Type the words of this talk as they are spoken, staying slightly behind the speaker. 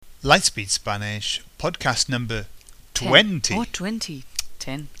Lightspeed Spanish, podcast number 20. Oh, 20.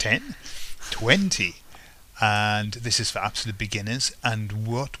 10. 10? 20. And this is for absolute beginners. And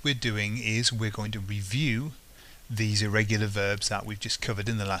what we're doing is we're going to review these irregular verbs that we've just covered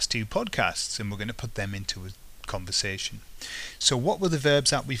in the last two podcasts, and we're going to put them into a conversation. So what were the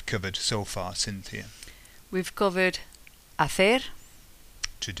verbs that we've covered so far, Cynthia? We've covered hacer,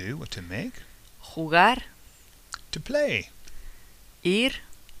 To do or to make, jugar, to play, ir,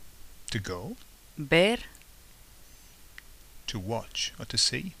 to go, ver, to watch or to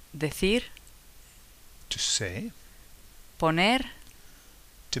see, decir, to say, poner,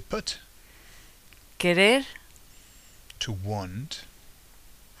 to put, querer, to want,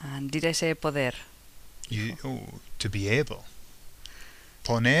 and did I say poder? to be able.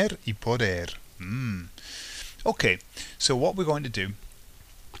 Poner y poder. Okay, so what we're going to do,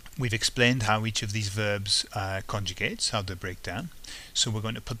 we've explained how each of these verbs conjugates, how they break down. So we're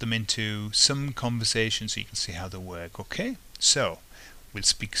going to put them into some conversation so you can see how they work, okay? So we'll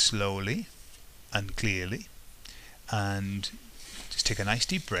speak slowly and clearly and just take a nice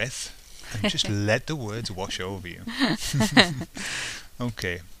deep breath and just let the words wash over you.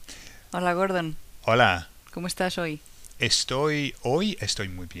 Okay. Hola, Gordon. Hola. ¿Cómo estás hoy? Hoy estoy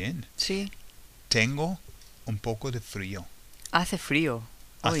muy bien. Sí. Tengo un poco de frío. Hace frío.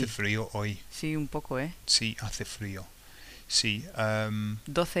 Hace Hoy. frío hoy. Sí, un poco, ¿eh? Sí, hace frío. Sí.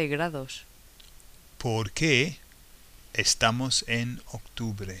 12 grados. ¿Por qué estamos en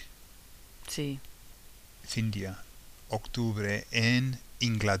octubre? Sí. Cintia, octubre en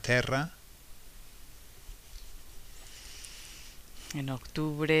Inglaterra En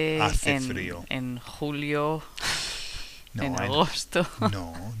octubre. Hace frío. En julio. No, en agosto.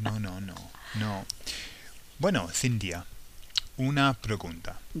 No. Bueno, Cintia, una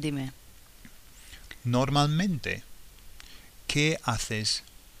pregunta. Dime. Normalmente, ¿qué haces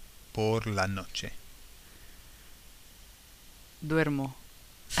por la noche? Duermo.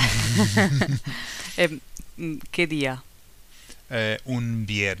 ¿Qué día? Un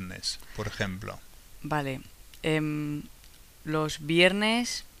viernes, por ejemplo. Vale. Los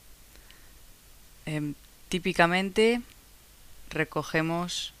viernes típicamente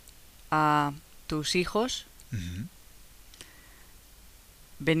recogemos a tus hijos, Ujú.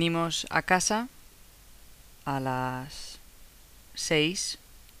 venimos a casa a las 6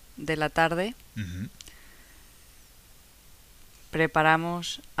 de la tarde, Ujú.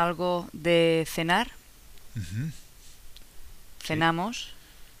 preparamos algo de cenar, Ujú. cenamos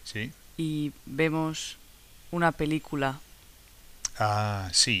Sí. y vemos una película. Ah,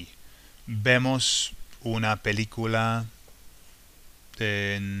 sí. Vemos una película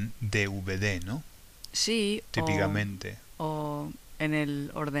en DVD, ¿no? Sí, Típicamente. o en el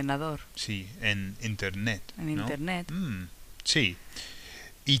ordenador, Sí, en internet, en ¿no? internet. Sí.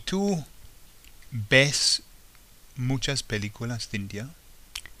 ¿Y tú ves muchas películas, Cintia?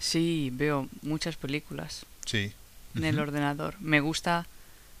 Sí, veo muchas películas Sí. en el Ujú. ordenador. Me gusta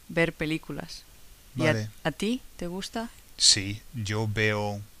ver películas. ¿Y Vale. a ti te gusta? Sí, yo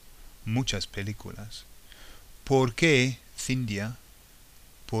veo muchas películas. ¿Por qué, Cintia?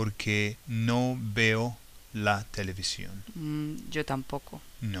 Porque no veo la televisión. Yo tampoco.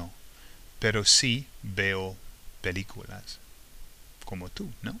 No. Pero sí veo películas. Como tú,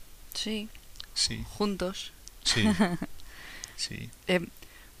 ¿no? Sí, Sí, juntos. sí, sí.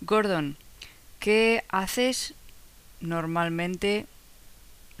 Gordon, ¿qué haces normalmente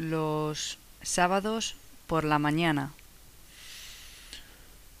los sábados por la mañana?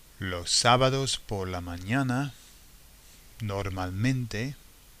 Los sábados por la mañana, normalmente,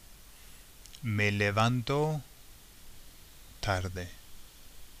 me levanto tarde.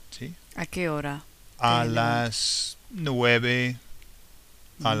 ¿Sí? ¿A qué hora? A te las 9,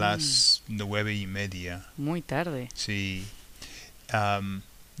 a Mm, las 9:30. Muy tarde. Sí.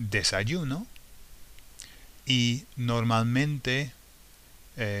 Desayuno y normalmente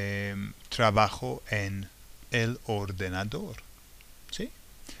trabajo en el ordenador. ¿Sí?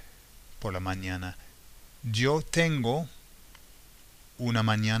 Por la mañana. Yo tengo una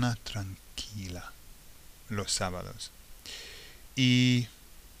mañana tranquila los sábados. Y,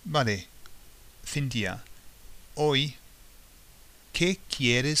 vale, Cintia, hoy, ¿qué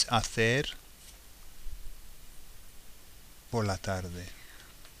quieres hacer por la tarde?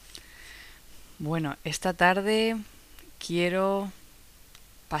 Bueno, esta tarde quiero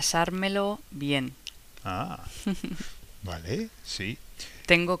pasármelo bien. Ah, vale, sí.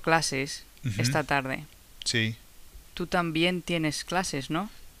 Tengo clases Ujú. esta tarde. Sí, Tú también tienes clases, ¿no?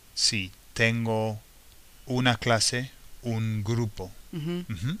 sí, tengo una clase, un grupo. Ujú.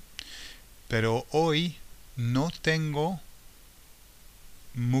 Ujú. Pero hoy no tengo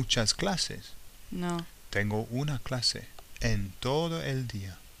muchas clases. No, Tengo una clase en todo el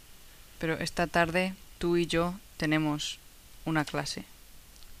día. pero esta tarde tú y yo tenemos una clase,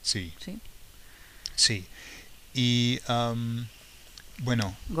 Sí, ¿sí? sí. Y,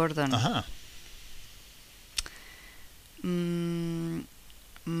 bueno, Gordon, ajá. mm,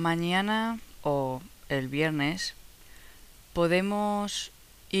 mañana o el viernes podemos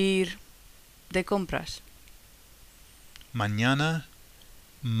ir de compras. Mañana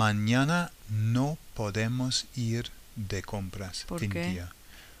no podemos ir de compras, ¿Por qué? Cintia.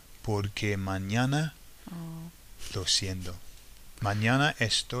 Porque mañana, Oh, lo siento, mañana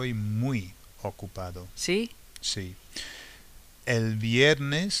estoy muy ocupado. ¿sí? Sí. El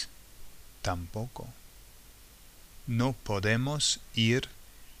viernes tampoco. No podemos ir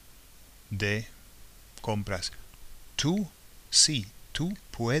de compras. Tú sí, tú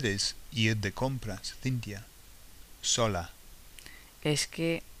puedes ir de compras, Cintia. Sola. Es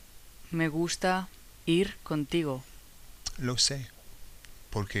que me gusta ir contigo. Lo sé.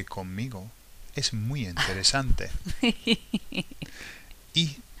 Porque conmigo es muy interesante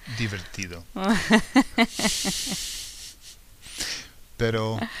y divertido.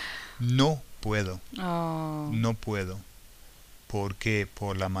 Pero no puedo, Oh, no puedo. Porque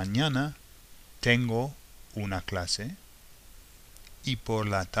por la mañana tengo una clase y por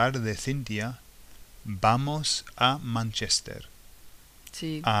la tarde, Cintia, vamos a Manchester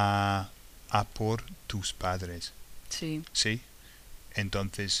sí, a por tus padres. sí. ¿Sí?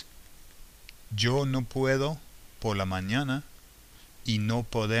 Entonces, yo no puedo por la mañana y no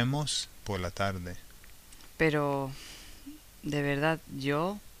podemos por la tarde. Pero de verdad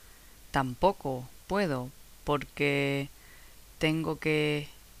yo tampoco puedo porque tengo que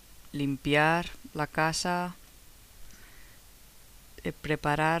limpiar la casa,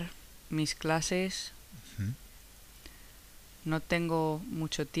 preparar mis clases. Ujú. No tengo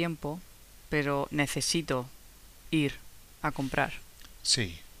mucho tiempo, pero necesito ir a comprar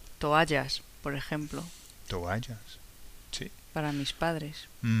Sí, toallas, por ejemplo, toallas. Sí. para mis padres.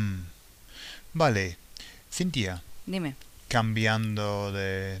 Vale. Cintia, Dime, cambiando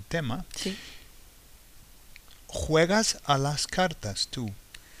de tema, ¿sí? ¿juegas a las cartas tú?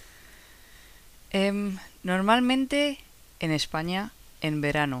 Normalmente en España en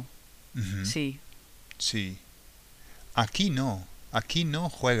verano, Ujú. sí. Sí. Aquí no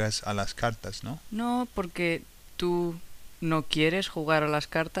juegas a las cartas, ¿no? No, porque tú no quieres jugar a las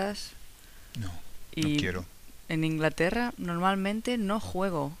cartas No, no y quiero. en Inglaterra normalmente no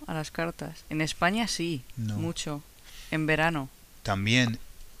juego a las cartas. En España sí, No. mucho. En verano, También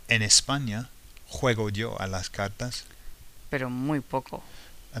en España juego yo a las cartas pero muy poco.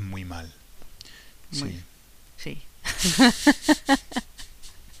 muy mal. Muy, Sí. sí.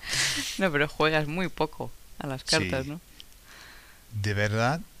 No, pero juegas muy poco a las cartas, Sí. ¿no? De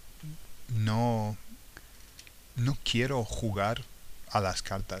verdad, no, no quiero jugar a las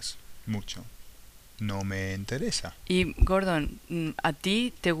cartas mucho. No me interesa. Y Gordon, ¿a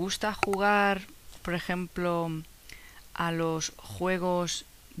ti te gusta jugar, por ejemplo, a los juegos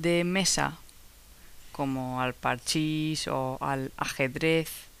de mesa, como al parchís o al ajedrez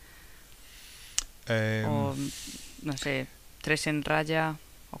Em, o no sé, tres en raya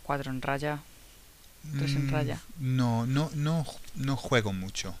o cuatro en raya, tres en raya? no juego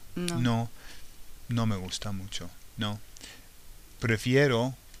mucho. No. No, no me gusta mucho. No.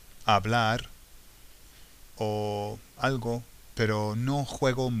 Prefiero hablar o algo, pero no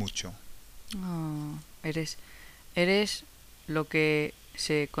juego mucho. Ah, eres lo que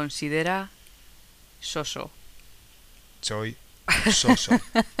se considera soso. Soy soso.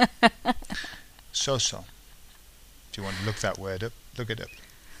 Soso. Do you want to look that word up? Look it up.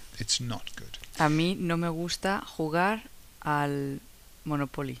 It's not good. A mí no me gusta jugar al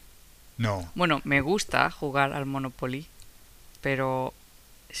Monopoly. No. Bueno, me gusta jugar al Monopoly, pero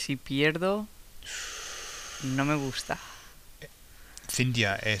si pierdo, no me gusta.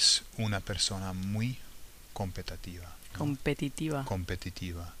 Cintia es una persona muy competitiva, ¿no? Competitiva.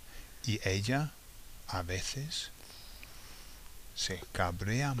 Competitiva. Y ella a veces se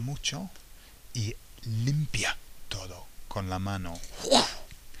cabrea mucho y limpia todo con la mano.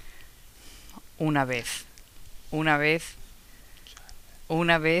 Una vez. Una vez.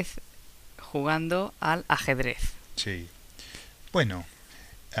 Una vez jugando al ajedrez. Sí. Bueno,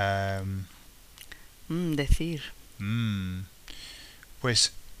 em, Decir mm,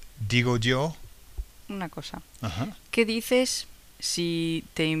 pues digo yo. una cosa. Ajá. ¿Qué dices si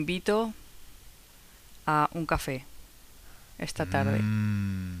te invito a un café esta tarde?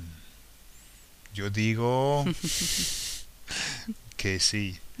 Yo digo que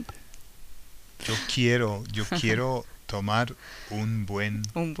sí. Yo quiero tomar un buen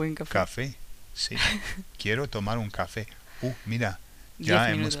Un buen café. café. Sí, quiero tomar un café. Mira, 10 ya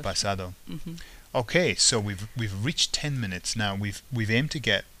hemos minutos. pasado. Ujú. Okay, so we've reached 10 minutes now. We've aimed to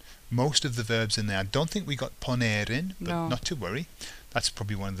get most of the verbs in there. I don't think we got poner in, but No. not to worry. That's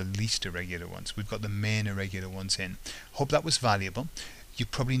probably one of the least irregular ones. We've got the main irregular ones in. Hope that was valuable. You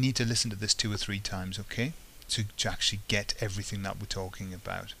probably need to listen to this 2 or 3 times, okay? To actually get everything that we're talking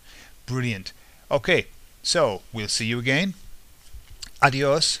about. Brilliant. Okay, so we'll see you again.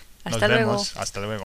 Adiós. Nos Hasta luego. vemos. Hasta luego.